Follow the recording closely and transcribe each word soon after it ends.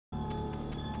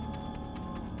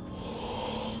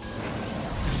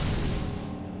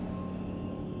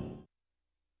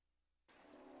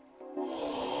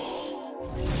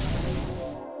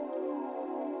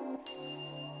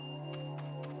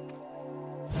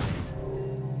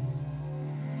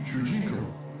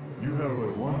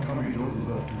Kamidogu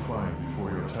left to find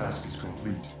before your task is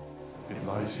complete. It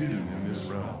lies hidden in this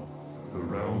realm, the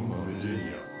realm of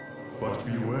Edenia. But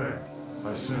beware,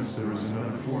 I sense there is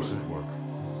another force at work.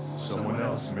 Someone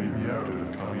else may be after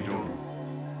the Kamidogu.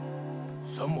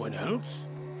 Someone else?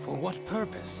 For what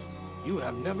purpose? You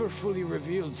have never fully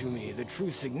revealed to me the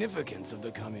true significance of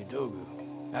the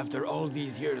Kamidogu. After all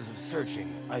these years of searching,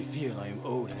 I feel I am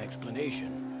owed an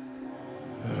explanation.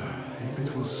 If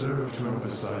it will serve to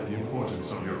emphasize the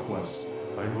importance of your quest,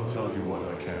 I will tell you what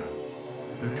I can.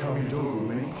 The Kamidogu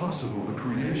made possible the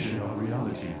creation of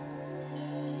reality.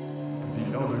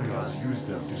 The Elder Gods used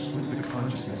them to split the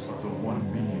consciousness of the One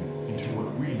Being into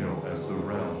what we know as the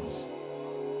realms.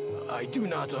 I do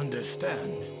not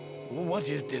understand. What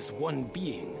is this One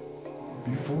Being?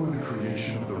 Before the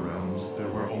creation of the realms, there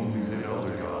were only the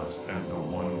Elder Gods and the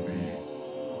One Being.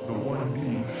 The One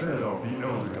Being fed off the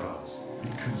Elder Gods.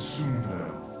 It consumed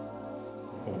them.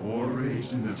 A war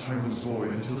raged in the timeless void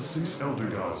until 6 Elder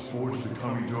Gods forged the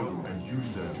Kamidogu and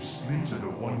used them to splinter the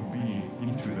One Being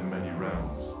into the many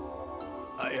realms.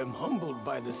 I am humbled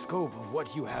by the scope of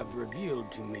what you have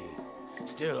revealed to me.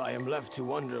 Still, I am left to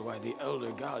wonder why the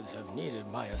Elder Gods have needed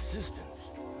my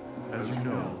assistance. As you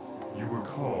know, you were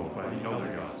called by the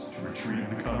Elder Gods to retrieve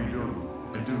the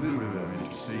Kamidogu and deliver them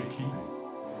into safekeeping.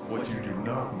 What you do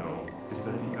not know is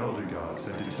that the Elder Gods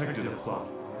had detected a plot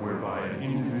whereby an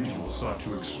individual sought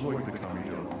to exploit the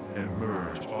Kamidogu and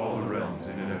merge all the realms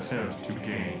in an attempt to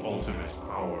gain ultimate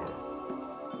power.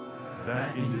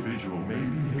 That individual may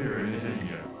be here in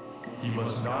Edenia. He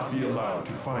must not be allowed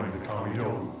to find the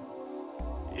Kamidogu.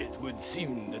 It would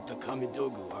seem that the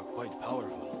Kamidogu are quite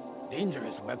powerful.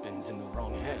 Dangerous weapons in the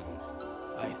wrong hands.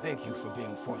 I thank you for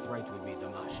being forthright with me,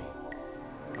 Damashi.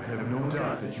 I have no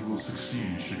doubt that you will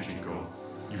succeed, Shijinko.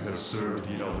 You have served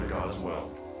the Elder Gods well.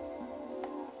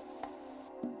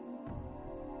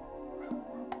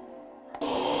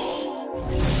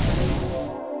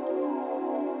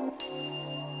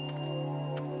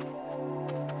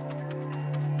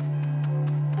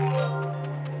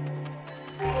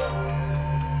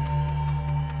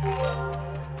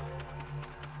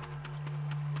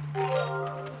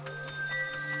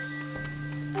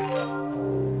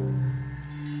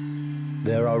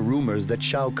 There are rumors that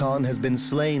Shao Kahn has been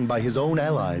slain by his own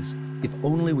allies. If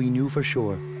only we knew for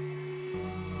sure.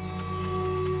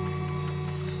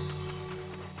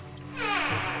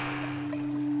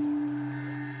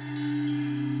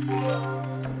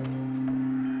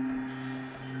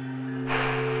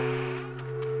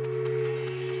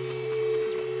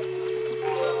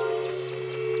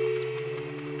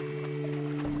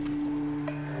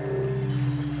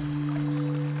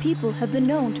 People have been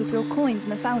known to throw coins in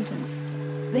the fountains.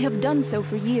 They have done so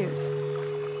for years.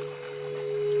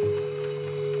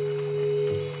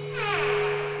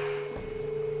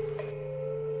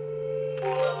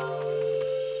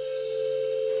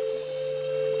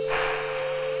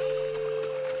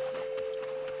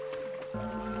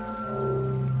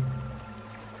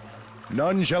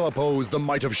 None shall oppose the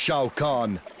might of Shao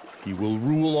Kahn. He will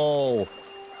rule all.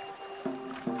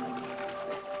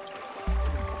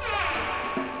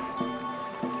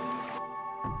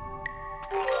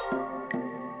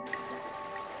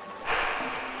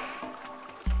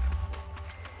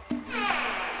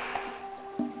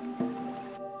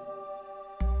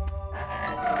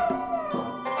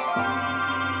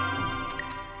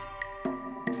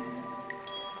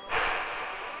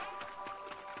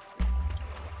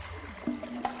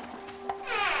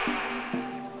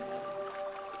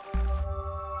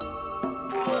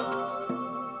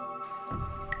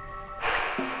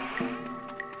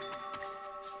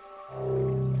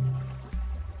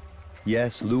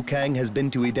 Yes, Liu Kang has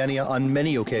been to Edenia on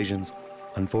many occasions.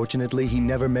 Unfortunately, he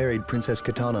never married Princess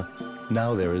Katana.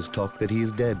 Now there is talk that he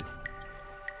is dead.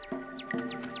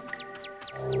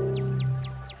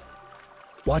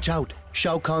 Watch out!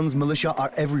 Shao Kahn's militia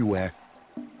are everywhere.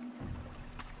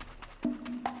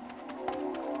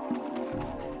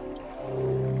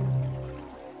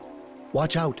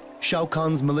 Watch out! Shao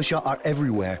Kahn's militia are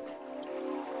everywhere.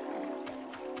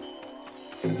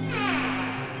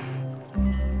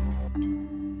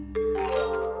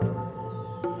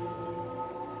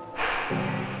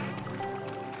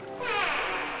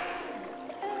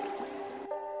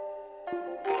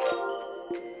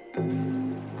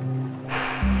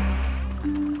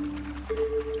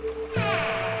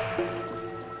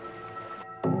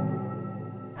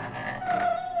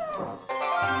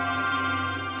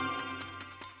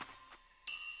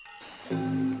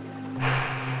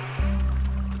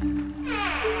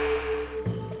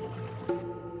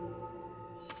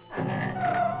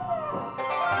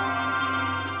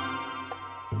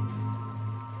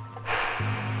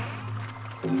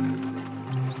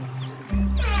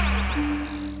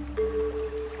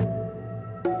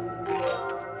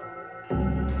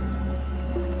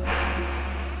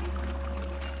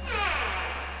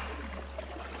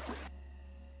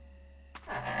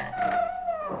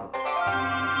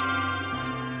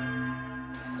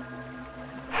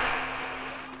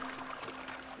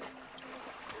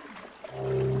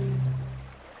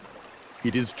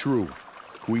 It is true.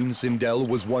 Queen Sindel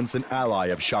was once an ally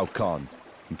of Shao Kahn,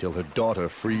 until her daughter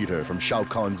freed her from Shao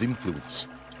Kahn's influence.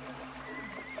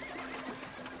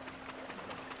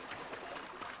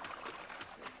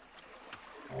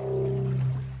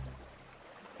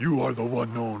 You are the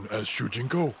one known as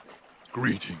Shujinko?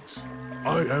 Greetings.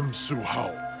 I am Su Hao.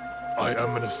 I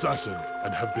am an assassin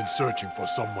and have been searching for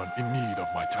someone in need of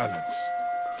my talents.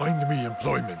 Find me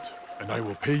employment, and I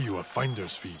will pay you a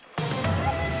finder's fee.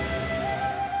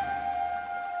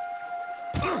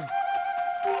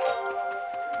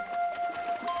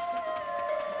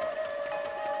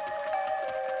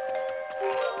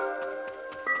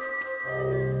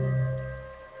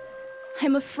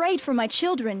 I'm afraid for my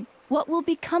children. What will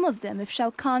become of them if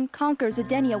Shao Kahn conquers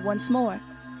Edenia once more?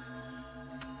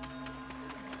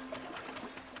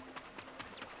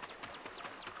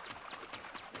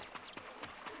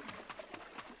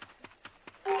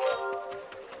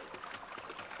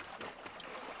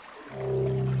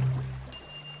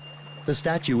 The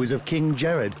statue is of King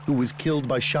Jared, who was killed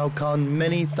by Shao Kahn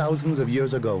many thousands of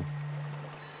years ago.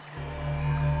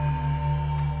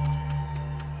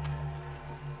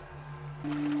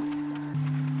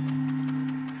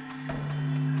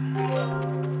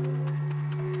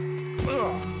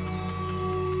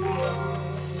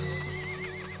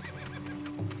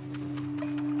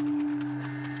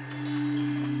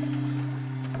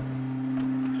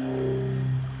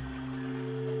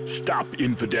 Stop,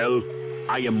 infidel!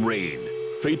 I am Rain,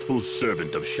 faithful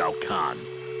servant of Shao Kahn.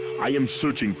 I am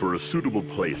searching for a suitable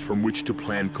place from which to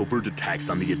plan covert attacks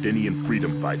on the Edenian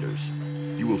freedom fighters.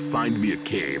 You will find me a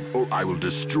cave, or I will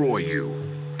destroy you.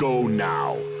 Go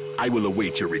now. I will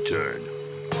await your return.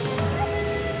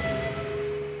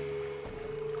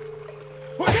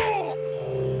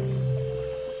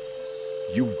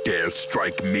 You dare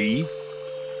strike me?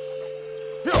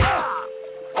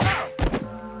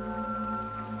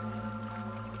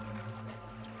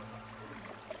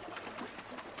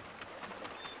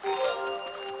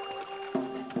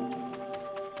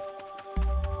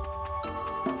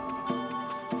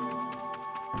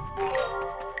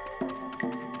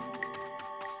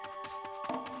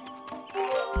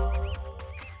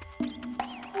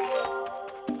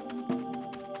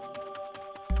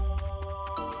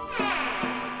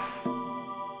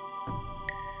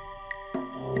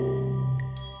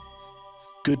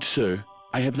 Good sir,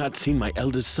 I have not seen my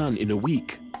eldest son in a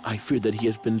week. I fear that he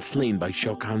has been slain by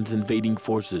Shao Kahn's invading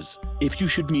forces. If you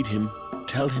should meet him,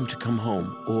 tell him to come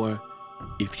home, or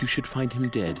if you should find him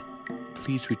dead,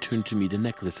 please return to me the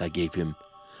necklace I gave him.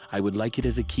 I would like it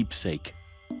as a keepsake.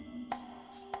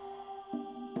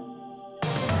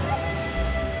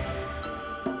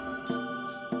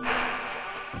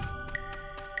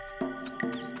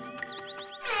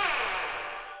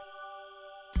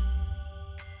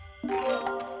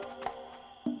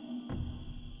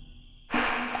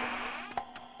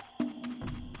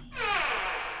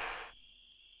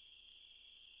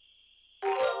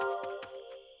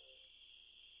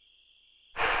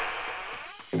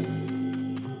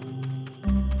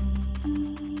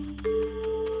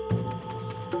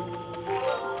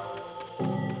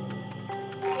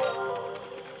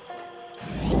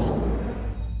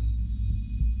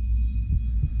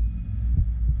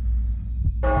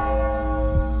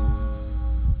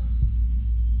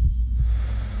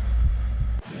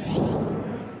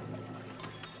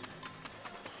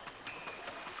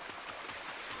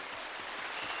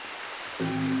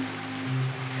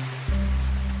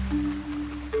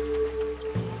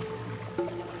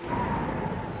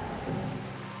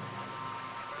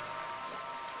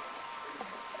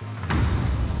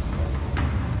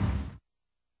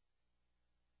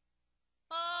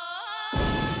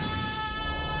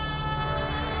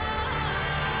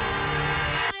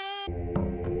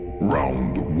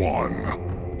 Round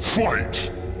 1.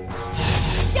 Fight!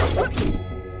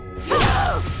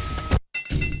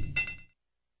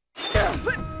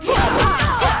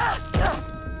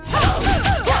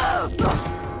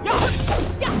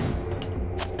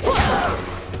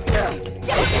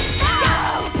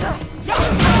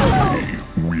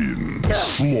 He wins.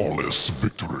 Flawless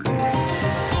victory.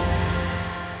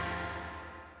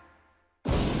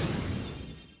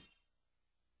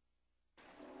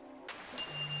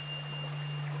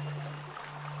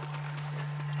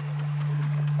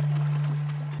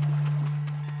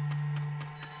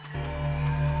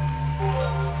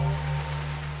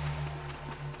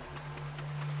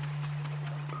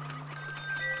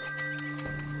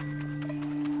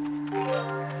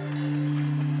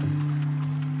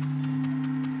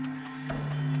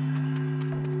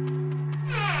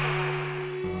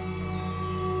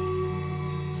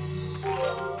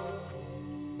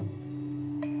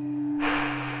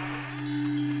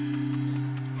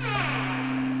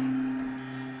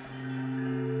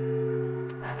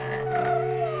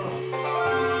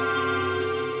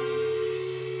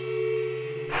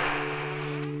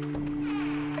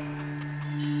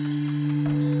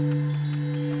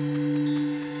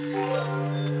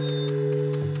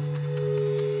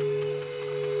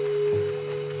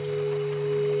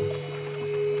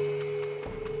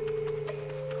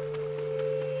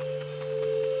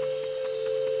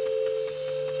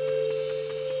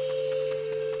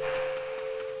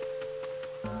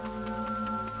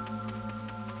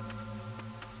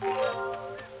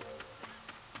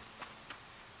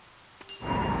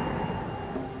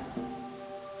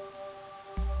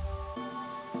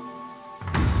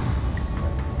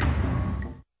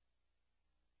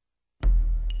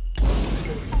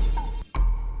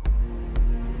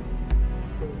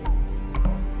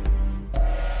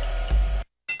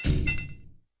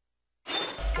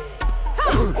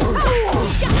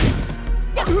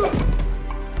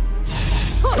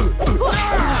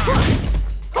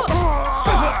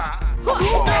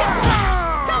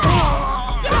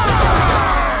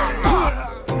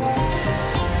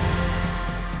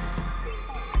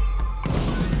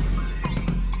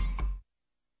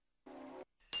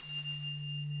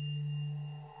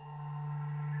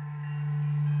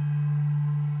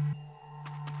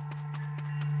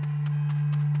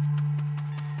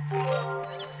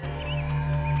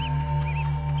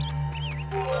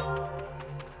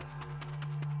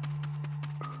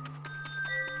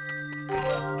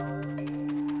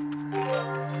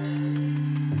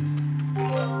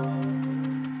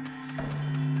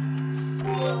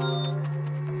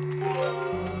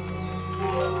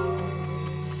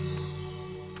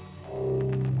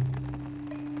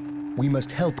 We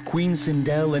must help Queen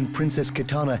Sindel and Princess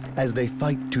Kitana as they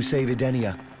fight to save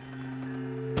Edenia.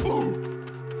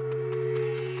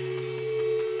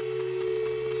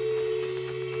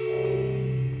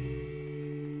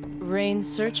 Rain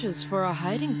searches for a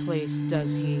hiding place,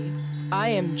 does he? I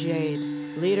am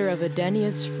Jade, leader of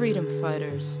Edenia's freedom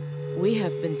fighters. We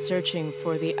have been searching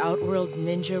for the Outworld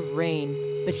ninja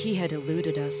Rain, but he had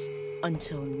eluded us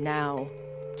until now.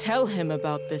 Tell him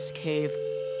about this cave.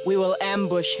 We will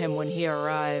ambush him when he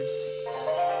arrives.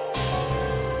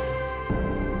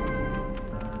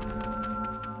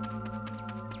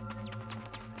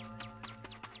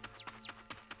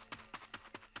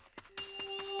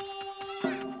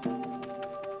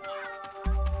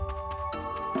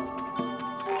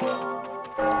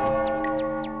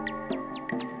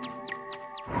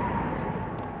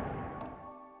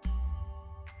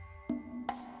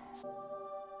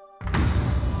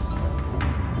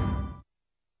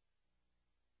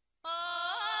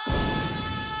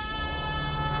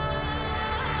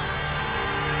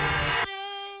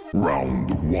 Round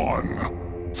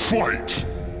 1. Fight!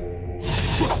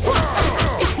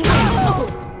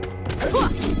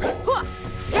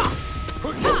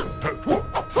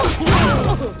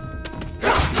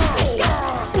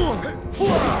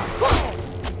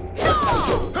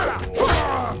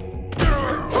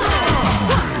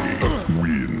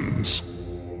 Wins.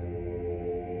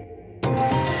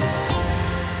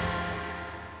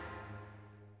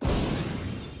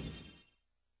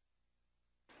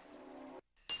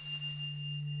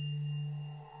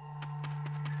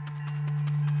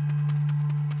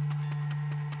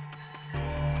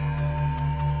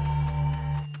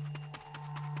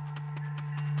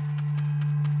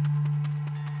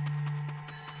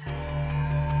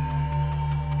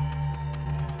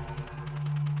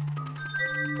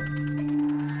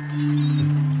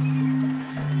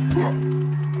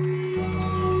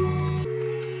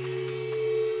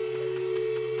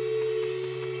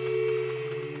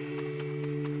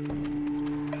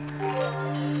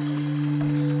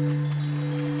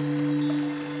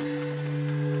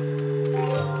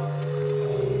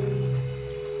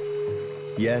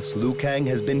 Yes, Liu Kang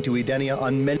has been to Edenia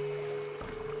on many...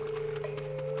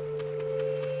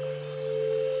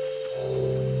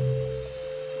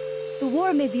 The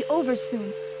war may be over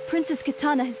soon. Princess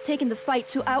Kitana has taken the fight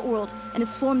to Outworld and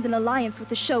has formed an alliance with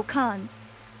the Shao Kahn.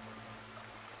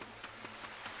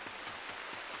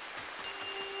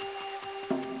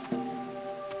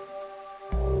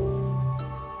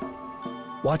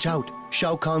 Watch out!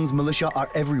 Shao Kahn's militia are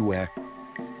everywhere.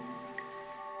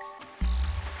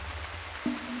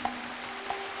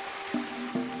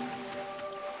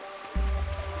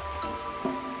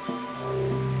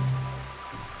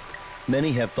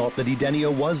 Many have thought that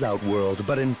Edenia was Outworld,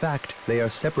 but in fact, they are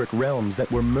separate realms that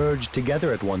were merged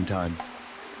together at one time.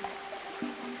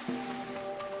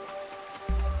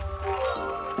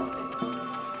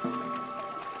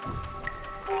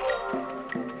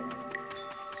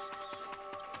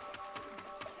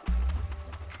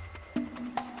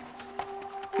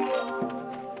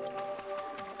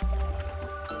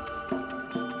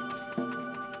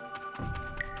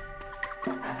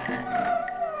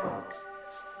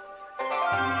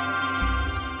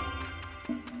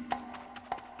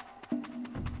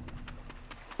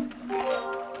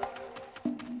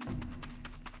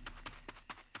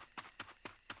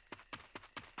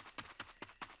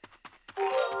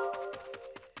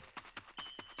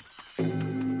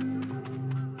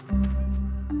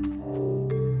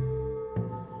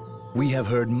 We have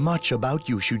heard much about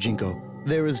you, Shujinko.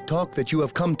 There is talk that you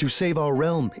have come to save our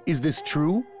realm. Is this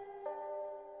true?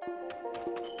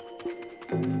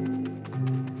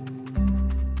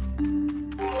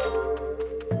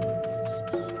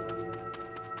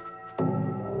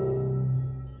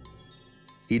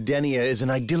 Edenia is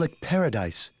an idyllic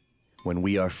paradise when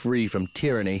we are free from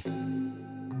tyranny.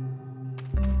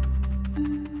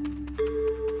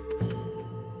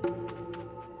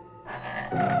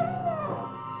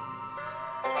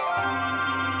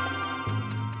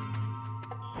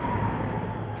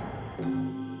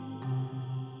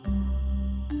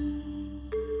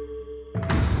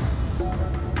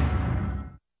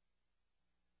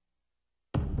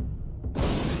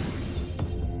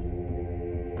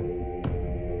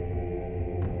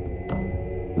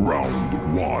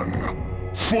 Round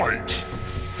 1. Fight!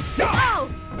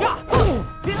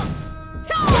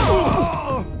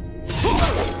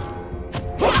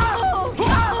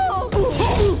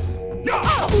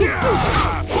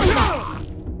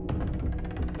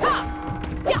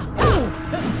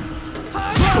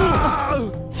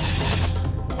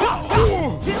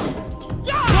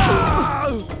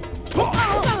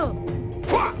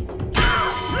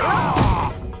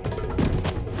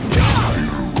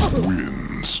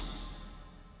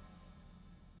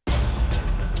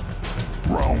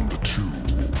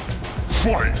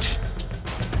 Fight!